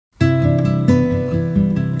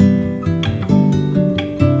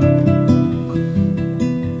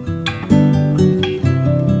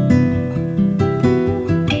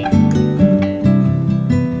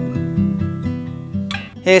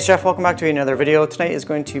Hey, it's Jeff. Welcome back to another video. Tonight is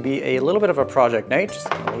going to be a little bit of a project night. Just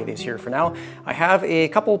gonna lay these here for now. I have a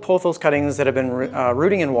couple Pothos cuttings that have been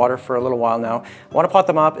rooting in water for a little while now. I want to pot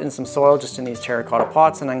them up in some soil, just in these terracotta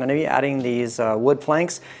pots, and I'm going to be adding these wood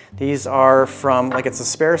planks. These are from, like, it's a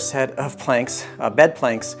spare set of planks, bed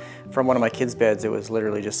planks, from one of my kids' beds. It was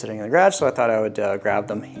literally just sitting in the garage, so I thought I would grab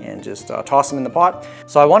them and just toss them in the pot.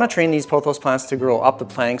 So I want to train these Pothos plants to grow up the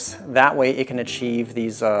planks. That way it can achieve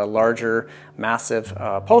these larger, massive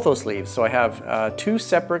Pothos leaves. So I have two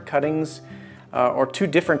separate cuttings, or two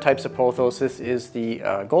different types of Pothos. This is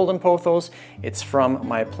the golden Pothos. It's from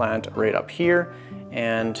my plant right up here,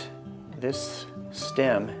 and this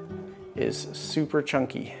stem is super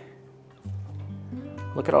chunky.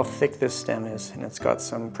 Look at how thick this stem is, and it's got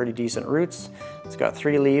some pretty decent roots. It's got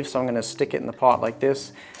 3 leaves, so I'm gonna stick it in the pot like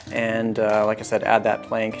this, and like I said, add that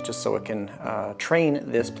plank just so it can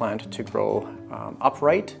train this plant to grow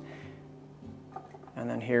upright. And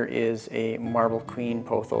then here is a Marble Queen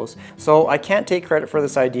Pothos. So I can't take credit for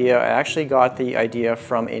this idea. I actually got the idea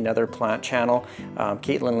from another plant channel,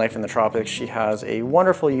 Caitlin Life in the Tropics. She has a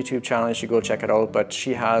wonderful YouTube channel. You should go check it out. But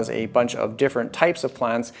she has a bunch of different types of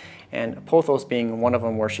plants, and Pothos being one of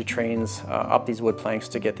them, where she trains up these wood planks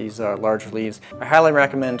to get these larger leaves. I highly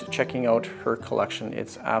recommend checking out her collection.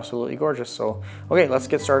 It's absolutely gorgeous. So, okay, let's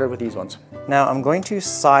get started with these ones. Now I'm going to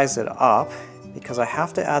size it up because I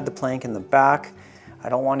have to add the plank in the back. I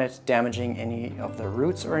don't want it damaging any of the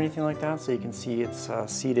roots or anything like that, so you can see it's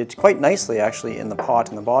seated quite nicely actually in the pot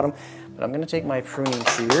in the bottom. But I'm going to take my pruning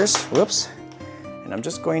shears, whoops, and I'm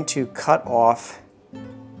just going to cut off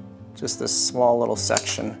just this small little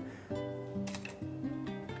section.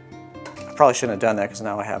 I probably shouldn't have done that because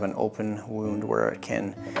now I have an open wound where it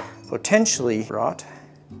can potentially rot,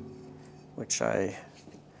 which I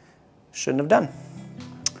shouldn't have done.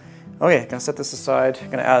 Okay, gonna set this aside. I'm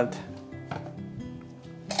gonna add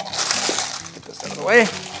away.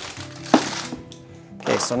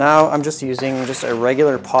 Okay, so now I'm just using just a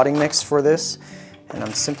regular potting mix for this, and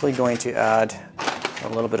I'm simply going to add a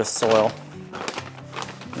little bit of soil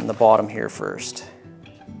in the bottom here first.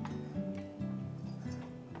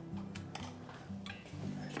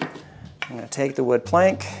 I'm going to take the wood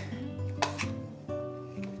plank,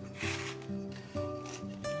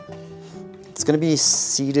 it's going to be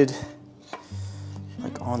seated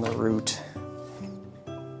like on the root.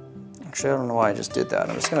 Actually, I don't know why I just did that.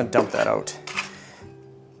 I'm just going to dump that out.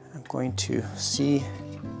 I'm going to see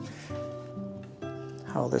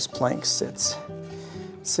how this plank sits.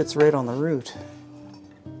 It sits right on the root.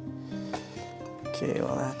 Okay,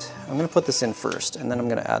 well I'm going to put this in first, and then I'm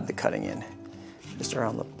going to add the cutting in. Just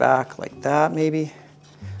around the back like that, maybe.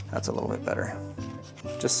 That's a little bit better.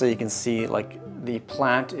 Just so you can see, like, the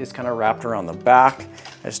plant is kind of wrapped around the back.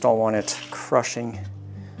 I just don't want it crushing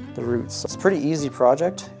the roots. So it's a pretty easy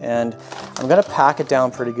project, and I'm going to pack it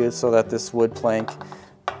down pretty good so that this wood plank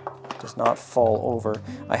does not fall over.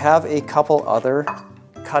 I have a couple other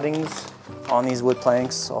cuttings on these wood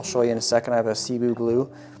planks. I'll show you in a second. I have a Cebu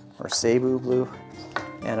blue, or Cebu blue,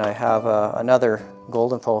 and I have another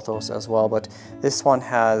golden Pothos as well, but this one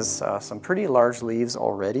has some pretty large leaves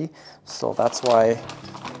already, so that's why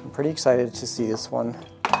I'm pretty excited to see this one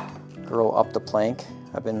grow up the plank.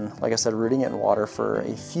 I've been, like I said, rooting it in water for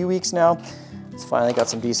a few weeks now. It's finally got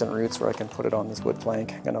some decent roots where I can put it on this wood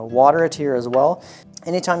plank. I'm gonna water it here as well.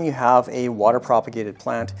 Anytime you have a water propagated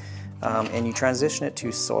plant and you transition it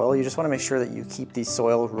to soil, you just wanna make sure that you keep the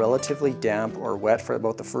soil relatively damp or wet for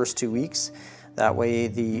about the first 2 weeks. That way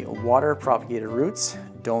the water propagated roots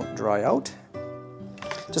don't dry out.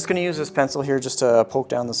 Just gonna use this pencil here just to poke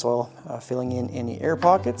down the soil, filling in any air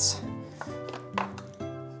pockets.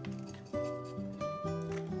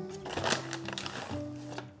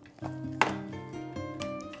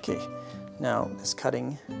 Okay, now this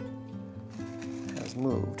cutting has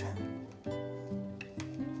moved.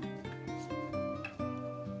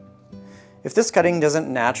 If this cutting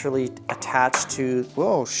doesn't naturally attach to,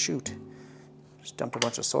 whoa, shoot. Just dumped a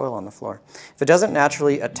bunch of soil on the floor. If it doesn't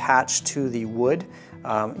naturally attach to the wood,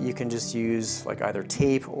 you can just use like either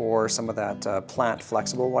tape or some of that plant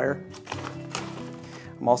flexible wire.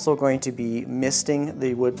 I'm also going to be misting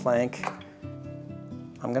the wood plank.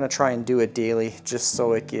 I'm going to try and do it daily just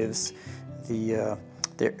so it gives the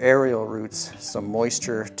aerial roots some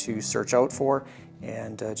moisture to search out for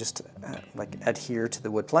and just like adhere to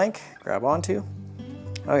the wood plank, grab onto.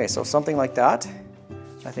 Okay, so something like that.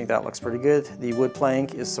 I think that looks pretty good. The wood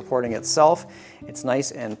plank is supporting itself. It's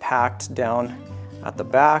nice and packed down at the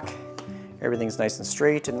back. Everything's nice and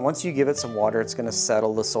straight, and once you give it some water, it's going to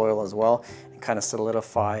settle the soil as well and kind of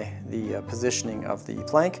solidify the positioning of the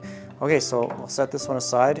plank. Okay, so I'll set this one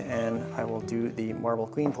aside and I will do the Marble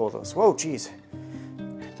Queen Pothos. Whoa, geez.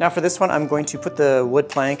 Now for this one, I'm going to put the wood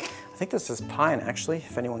plank, I think this is pine actually,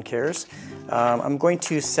 if anyone cares. I'm going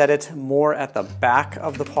to set it more at the back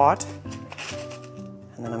of the pot.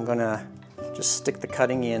 And then I'm gonna just stick the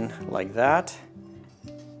cutting in like that,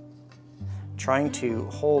 trying to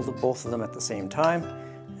hold both of them at the same time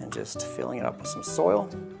and just filling it up with some soil.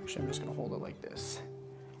 Actually, I'm just gonna hold it like this.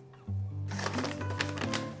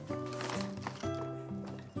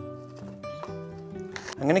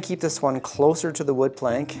 I'm gonna keep this one closer to the wood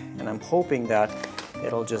plank, and I'm hoping that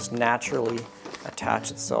it'll just naturally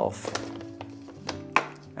attach itself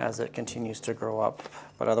as it continues to grow up.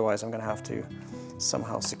 But otherwise, I'm gonna have to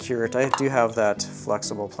somehow secure it. I do have that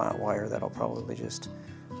flexible plant wire that I'll probably just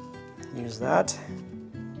use that.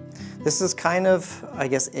 This is kind of, I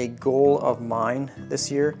guess, a goal of mine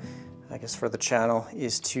this year, I guess for the channel,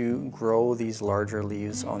 is to grow these larger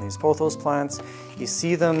leaves on these pothos plants. You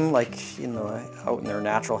see them like out in their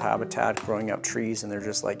natural habitat growing up trees, and they're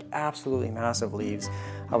just like absolutely massive leaves.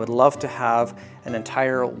 I would love to have an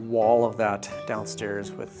entire wall of that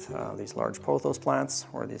downstairs with these large pothos plants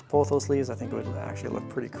or these pothos leaves. I think it would actually look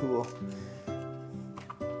pretty cool.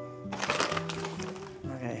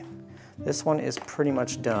 Okay, this one is pretty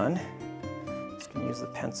much done. Just gonna use the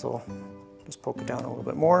pencil, just poke it down a little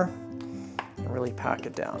bit more and really pack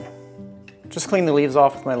it down. Just clean the leaves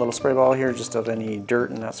off with my little spray bottle here, just of any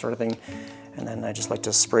dirt and that sort of thing. And then I just like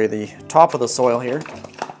to spray the top of the soil here,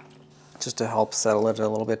 just to help settle it a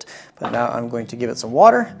little bit. But now I'm going to give it some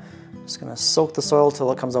water. Just gonna soak the soil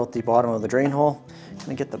till it comes out the bottom of the drain hole. I'm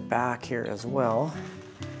gonna get the back here as well.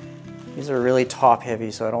 These are really top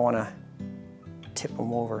heavy, so I don't wanna tip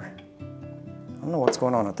them over. I don't know what's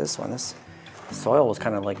going on with this one. This soil was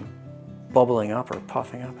kind of like bubbling up or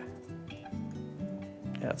puffing up.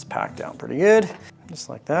 Yeah, it's packed down pretty good, just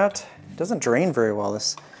like that. It doesn't drain very well.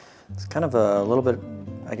 It's kind of a little bit,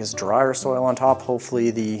 I guess, drier soil on top.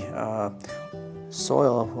 Hopefully the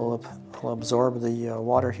soil will absorb the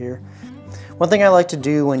water here. One thing I like to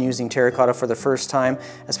do when using terracotta for the first time,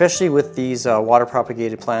 especially with these water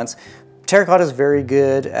propagated plants, terracotta is very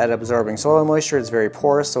good at absorbing soil moisture. It's very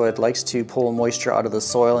porous, so it likes to pull moisture out of the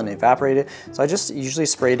soil and evaporate it. So I just usually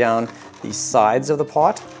spray down the sides of the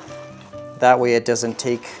pot. That way it doesn't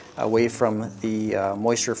take away from the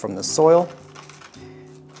moisture from the soil.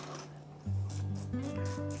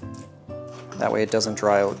 That way it doesn't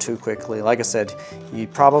dry out too quickly. Like I said, you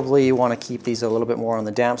probably want to keep these a little bit more on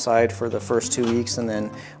the damp side for the first 2 weeks, and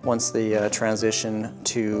then once they transition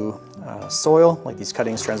to soil, like these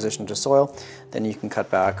cuttings transition to soil, then you can cut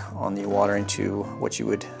back on the watering to what you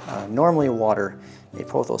would normally water a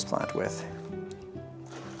pothos plant with.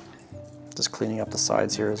 Just cleaning up the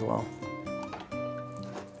sides here as well.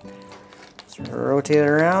 Just rotate it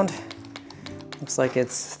around. Looks like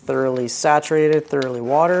it's thoroughly saturated, thoroughly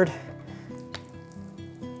watered.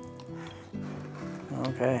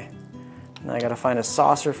 Okay, now I gotta find a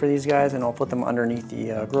saucer for these guys, and I'll put them underneath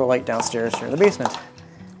the grow light downstairs here in the basement.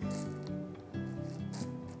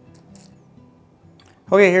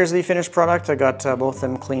 Okay, here's the finished product. I got both of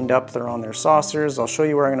them cleaned up. They're on their saucers. I'll show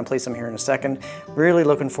you where I'm gonna place them here in a second. Really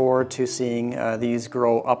looking forward to seeing these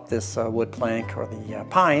grow up this wood plank or the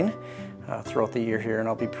pine throughout the year here, and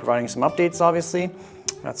I'll be providing some updates, obviously.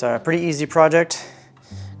 That's a pretty easy project,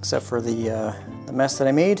 except for the mess that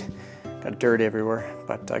I made. Got dirt everywhere,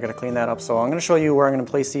 but I gotta clean that up. So I'm gonna show you where I'm gonna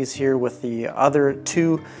place these here with the other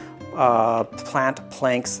two plant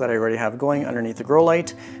planks that I already have going underneath the grow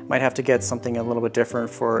light. Might have to get something a little bit different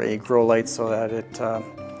for a grow light so that it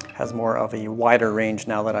has more of a wider range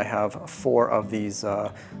now that I have 4 of these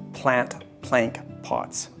plant plank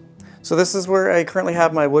pots. So this is where I currently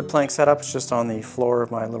have my wood plank set up. It's just on the floor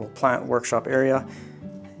of my little plant workshop area.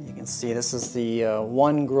 You can see this is the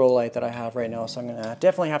one grow light that I have right now, so I'm gonna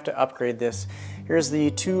definitely have to upgrade this. Here's the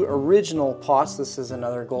 2 original pots. This is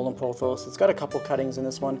another golden pothos. It's got a couple cuttings in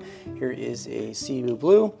this one. Here is a Cebu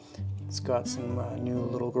blue. It's got some new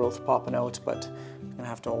little growth popping out, but I'm gonna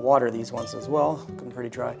have to water these ones as well. Looking pretty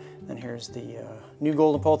dry. Then here's the new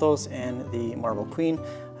golden pothos and the marble queen.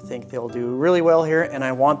 I think they'll do really well here, and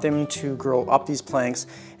I want them to grow up these planks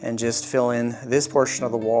and just fill in this portion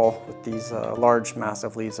of the wall with these large,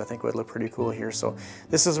 massive leaves. I think it would look pretty cool here. So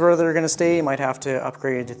this is where they're gonna stay. You might have to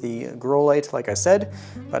upgrade the grow light, like I said,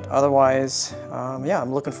 but otherwise, yeah,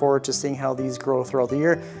 I'm looking forward to seeing how these grow throughout the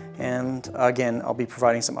year. And again, I'll be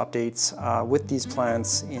providing some updates with these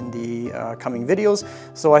plants in the coming videos.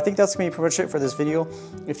 So I think that's gonna be pretty much it for this video.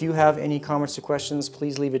 If you have any comments or questions,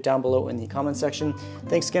 please leave it down below in the comment section.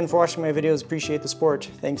 Thanks again for watching my videos. Appreciate the support.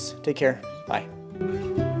 Thanks. Take care. Bye.